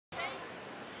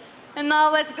And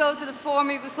now let's go to the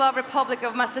former Yugoslav Republic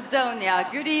of Macedonia.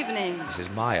 Good evening. This is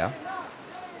Maya.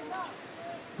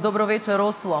 Dobro večer,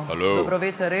 Oslo. Hello. Dobro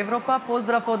večer, Evropa.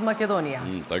 Pozdrav od Makedonija.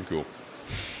 Thank you.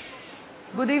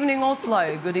 Good evening,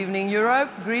 Oslo. Good evening,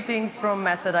 Europe. Greetings from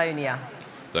Macedonia.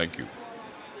 Thank you.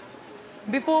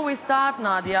 Before we start,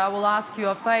 Nadia, I will ask you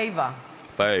a favor.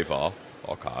 Favor?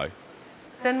 Okay.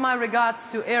 Send my regards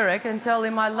to Eric and tell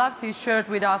him I loved his shirt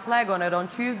with our flag on it on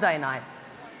Tuesday night.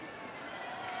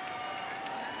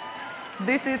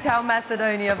 This is how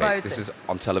Macedonia voted. This is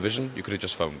on television. You could have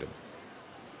just phoned him.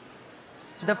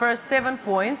 The first 7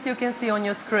 points you can see on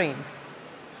your screens.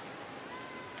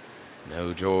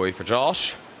 No joy for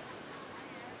Josh.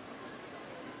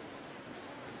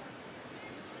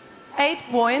 8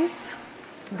 points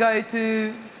go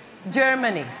to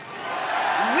Germany. 8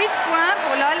 points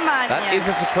pour l'Allemagne. That is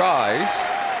a surprise.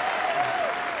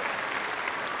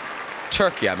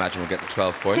 Turkey, I imagine, will get the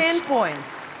 12 points. 10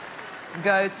 points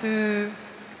go to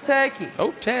Turkey.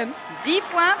 Oh, 10. 10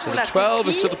 points So pour the la 12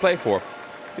 is Turquie. still to play for.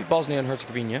 Maybe Bosnia and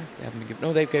Herzegovina. They haven't been given.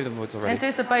 No, they've gave them points already.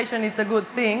 Anticipation, it's a good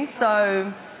thing.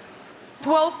 So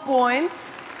 12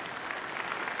 points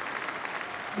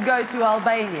go to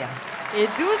Albania. Et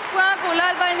 12 points pour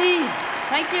l'Albanie.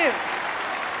 Thank you.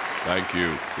 Thank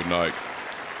you. Good night.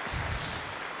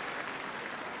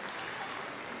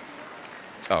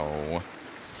 Oh.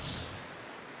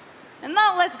 And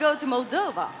now let's go to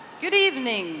Moldova. Good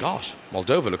evening. Gosh,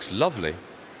 Moldova looks lovely.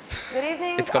 Good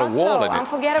evening. It's got a Oslo. wall in it.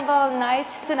 Unforgettable night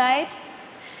tonight,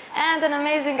 and an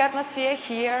amazing atmosphere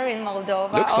here in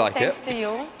Moldova. Looks all like thanks it. to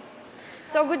you.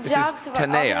 So good This job is to the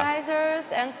Tanea.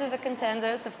 organizers and to the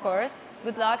contenders, of course.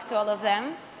 Good luck to all of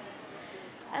them.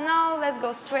 And now let's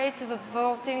go straight to the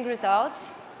voting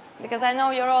results, because I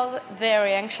know you're all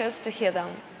very anxious to hear them.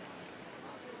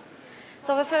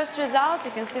 So the first results,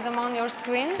 you can see them on your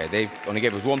screen. Okay, they only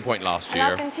gave us 1 point last And I'll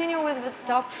year. continue with the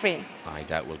top 3. I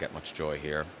doubt we'll get much joy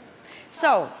here.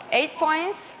 So, 8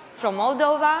 points from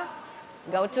Moldova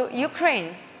go to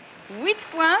Ukraine. 8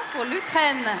 points pour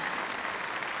l'Ukraine.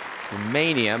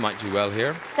 Romania might do well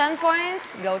here. 10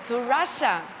 points go to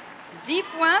Russia. 10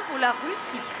 points pour la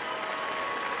Russie.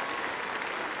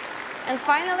 And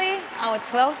finally, our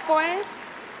 12 points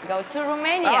go to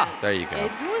Romania. Ah, there you go. Et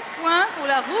 12 points pour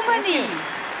la Roumanie.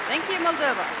 Thank you,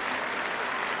 Moldova.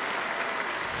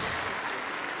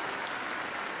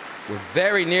 We're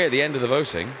very near the end of the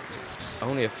voting.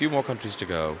 Only a few more countries to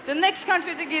go. The next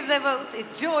country to give their votes is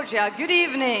Georgia. Good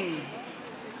evening.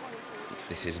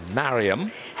 This is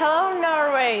Mariam. Hello,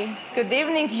 Norway. Good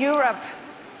evening, Europe.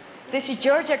 This is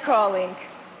Georgia calling.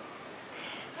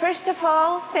 First of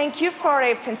all, thank you for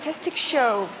a fantastic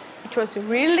show. It was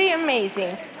really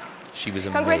amazing. She was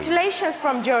amazing. Congratulations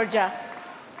from Georgia.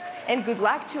 And good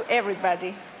luck to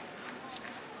everybody.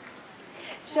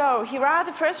 So, here are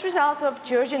the first results of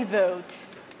Georgian vote.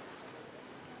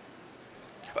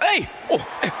 Hey! Oh,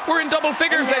 hey, we're in double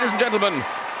figures, And now, ladies and gentlemen.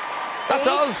 That's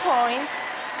 8 us.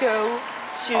 points go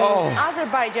to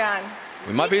Azerbaijan.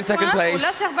 We might be in 8 second points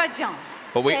place, pour l'Azerbaïdjan.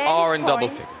 but we 10 are in double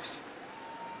points. figures.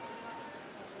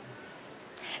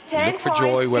 10 Look for points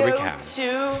joy where we go can.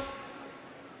 to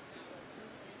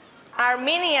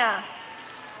Armenia.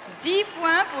 10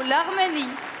 points pour l'Arménie.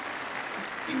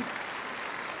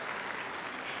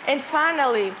 And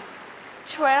finally,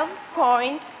 12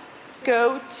 points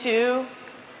go to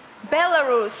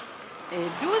Belarus. Et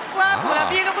 12 points pour la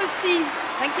Biélorussie.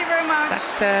 Thank you very much.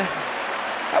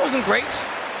 That wasn't great.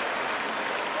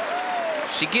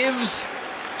 She gives,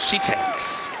 she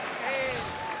takes.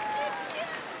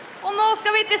 Och nu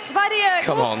ska vi till Sverige.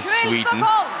 Come on, God kväll, Sweden.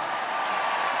 Stockholm.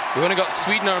 We've only got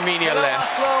Sweden and Armenia Hello,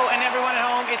 left. Oslo and everyone at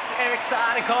home. It's Eric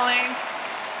Saari calling.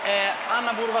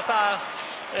 Anna borde vara där.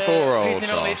 Poor old Skit ni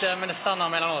nog Josh. lite, men det stannar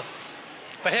mellan oss.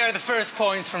 But here are the first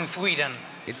points from Sweden.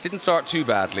 It didn't start too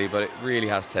badly, but it really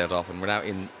has tailed off, and we're now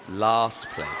in last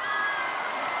place.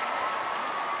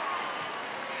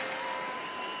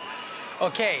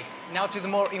 Okay, now to the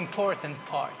more important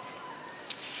part.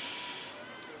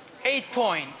 8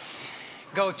 points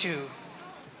go to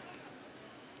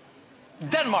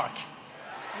Denmark.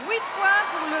 8 points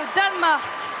pour le Danemark.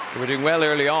 They were doing well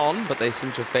early on, but they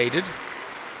seem to have faded.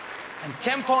 And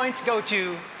 10 points go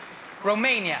to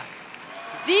Romania.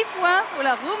 10 points pour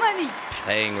la Roumanie.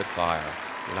 Playing with fire.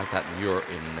 We like that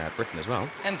in Britain as well.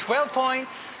 And 12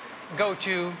 points go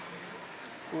to...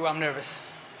 Ooh, I'm nervous.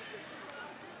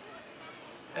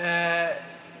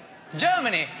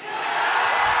 Germany.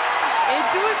 Et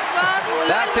 12 points pour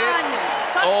That's it.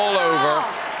 l'Allemagne. All over.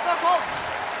 Stockholm.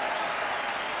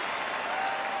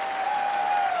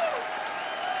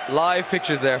 Live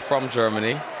pictures there from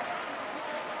Germany.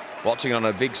 Watching on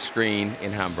a big screen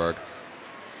in Hamburg.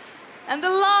 And the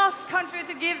last country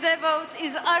to give their votes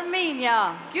is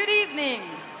Armenia. Good evening.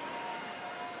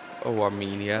 Oh,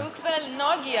 Armenia. God kväll,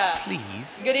 Norge.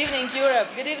 Please. Good evening, Europe.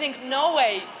 Good evening,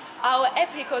 Norway. Our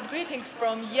apricot greetings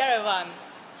from Yerevan.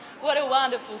 What a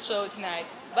wonderful show tonight.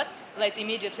 But let's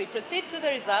immediately proceed to the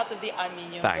results of the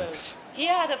Armenian Thanks. vote.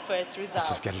 Here are the first results. Let's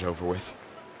just get it over with.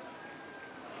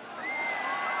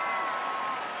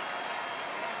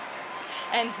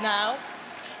 And now,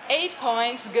 8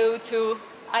 points go to,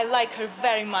 I like her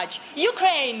very much,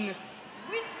 Ukraine! 8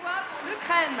 points pour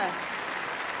l'Ukraine.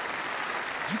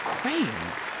 Ukraine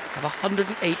have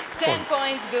 108 10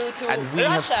 points go to and we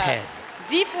Russia. have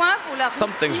 10. 10 points pour la Russie.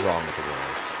 Something's wrong with the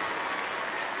world.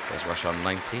 Says Russia on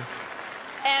 90.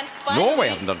 And finally, Norway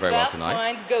haven't done very well 12 tonight.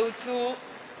 points go to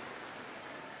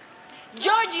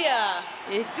Georgia.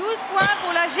 Et 12 points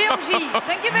pour la Géorgie.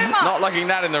 Thank you very much. Not liking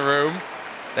that in the room.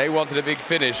 They wanted a big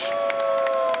finish.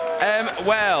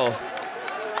 Well,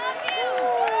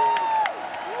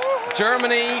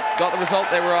 Germany got the result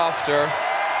they were after.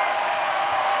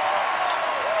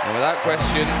 And without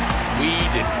question, we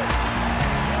didn't.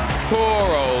 Poor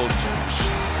old George.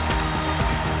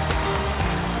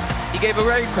 He gave a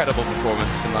very credible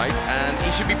performance tonight, and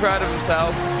he should be proud of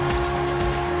himself,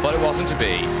 but it wasn't to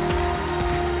be.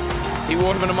 He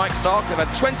wore him in a mic stock. They've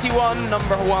had 21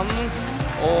 number ones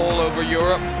all over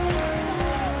Europe.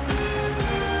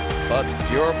 But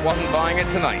Europe wasn't buying it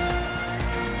tonight.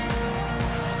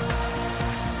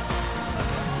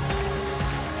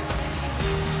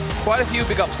 Quite a few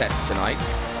big upsets tonight.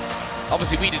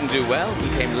 Obviously we didn't do well, we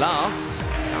came last.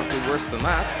 Can't do worse than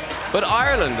that. But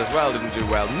Ireland as well didn't do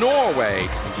well. Norway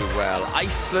didn't do well.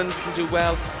 Iceland didn't do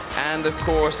well. And of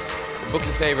course, the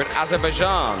bookie's favourite,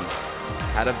 Azerbaijan,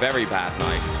 had a very bad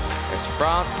night. There's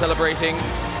France celebrating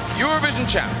Eurovision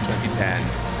champ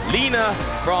 2010, Lena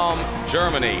from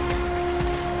Germany.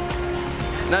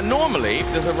 Now normally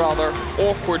there's a rather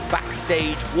awkward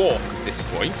backstage walk at this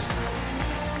point.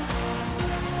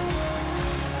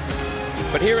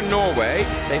 But here in Norway,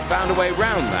 they found a way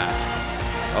round that.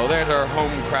 Oh, there's our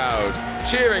home crowd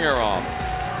cheering her on.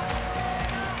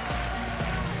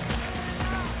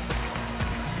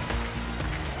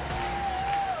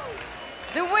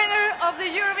 The winner of the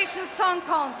Eurovision Song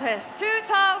Contest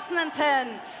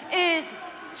 2010 is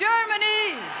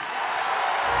Germany.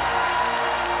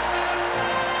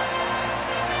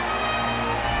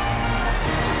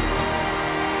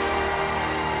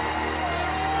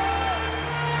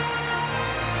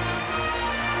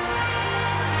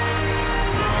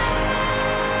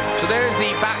 So there's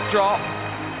the backdrop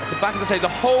at the back of the stage. The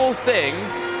whole thing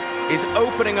is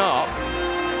opening up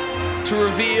to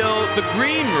reveal the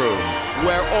green room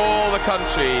where all the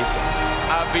countries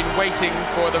have been waiting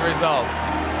for the result.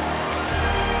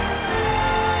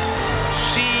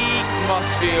 She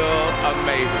must feel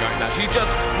amazing right now. She's just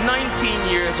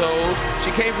 19 years old. She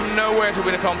came from nowhere to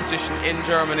win a competition in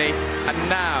Germany, and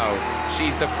now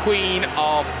she's the queen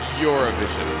of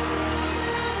Eurovision.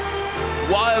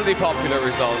 Wildly popular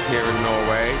results here in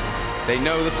Norway. They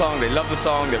know the song, they love the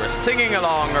song, they were singing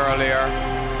along earlier.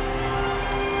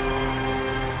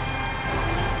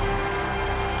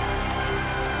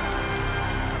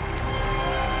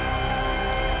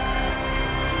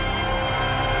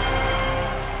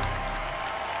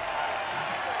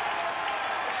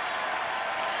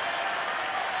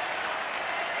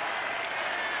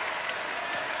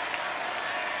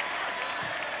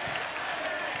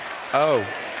 Oh,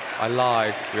 I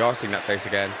lied. We are seeing that face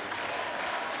again.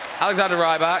 Alexander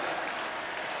Rybak.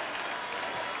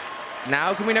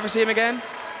 Now, can we never see him again?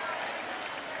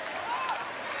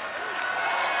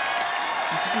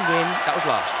 You didn't win. That was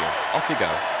last year. Off you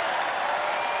go.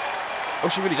 Oh,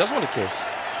 she really does want to kiss.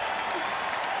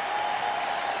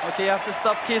 Okay, you have to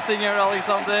stop kissing here,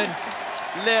 Alexander.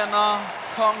 Lena,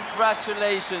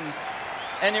 congratulations.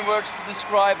 Any words to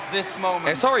describe this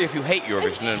moment? Sorry if you hate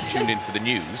Eurovision and tuned in for the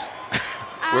news.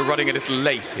 We're running a little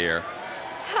late here.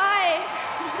 Hi.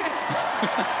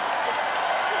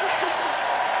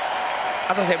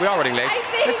 As I say, we are running late.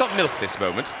 Let's not milk this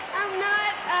moment.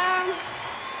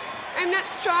 I'm not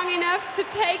strong enough to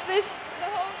take this the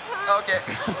whole time. Okay,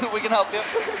 we can help you.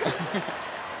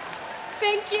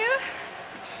 Thank you.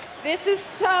 This is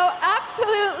so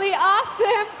absolutely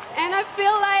awesome, and I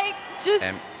feel like just...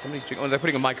 Somebody's drinking. Oh, they're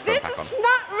putting a microphone back on. This is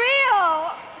not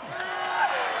real.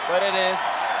 But it is.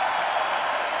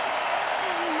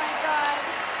 Oh my God.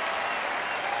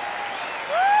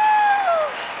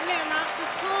 Lena, the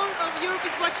whole of Europe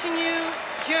is watching you,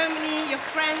 Germany, your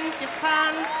friends, your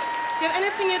fans. Do you have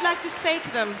anything you'd like to say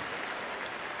to them?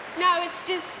 No, it's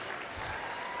just...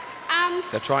 I'm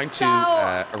They're trying to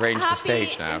so arrange the happy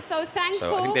stage now. and so thankful.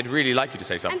 So I think they'd really like you to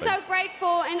say something. And so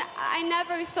grateful, and I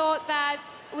never thought that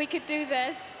we could do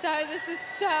this. So this is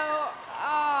so,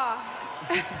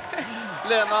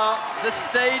 Lena, the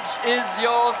stage is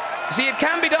yours. See, it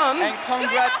can be done. And Do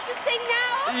I have to sing now?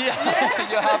 Yeah,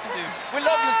 you have to. We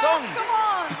love your song. Come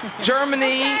on.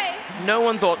 Germany, Okay. no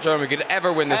one thought Germany could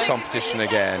ever win this competition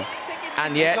again.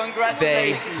 And yet they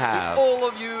Congratulations have. to all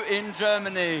of you in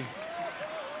Germany.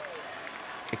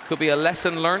 It could be a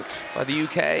lesson learnt by the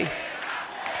UK.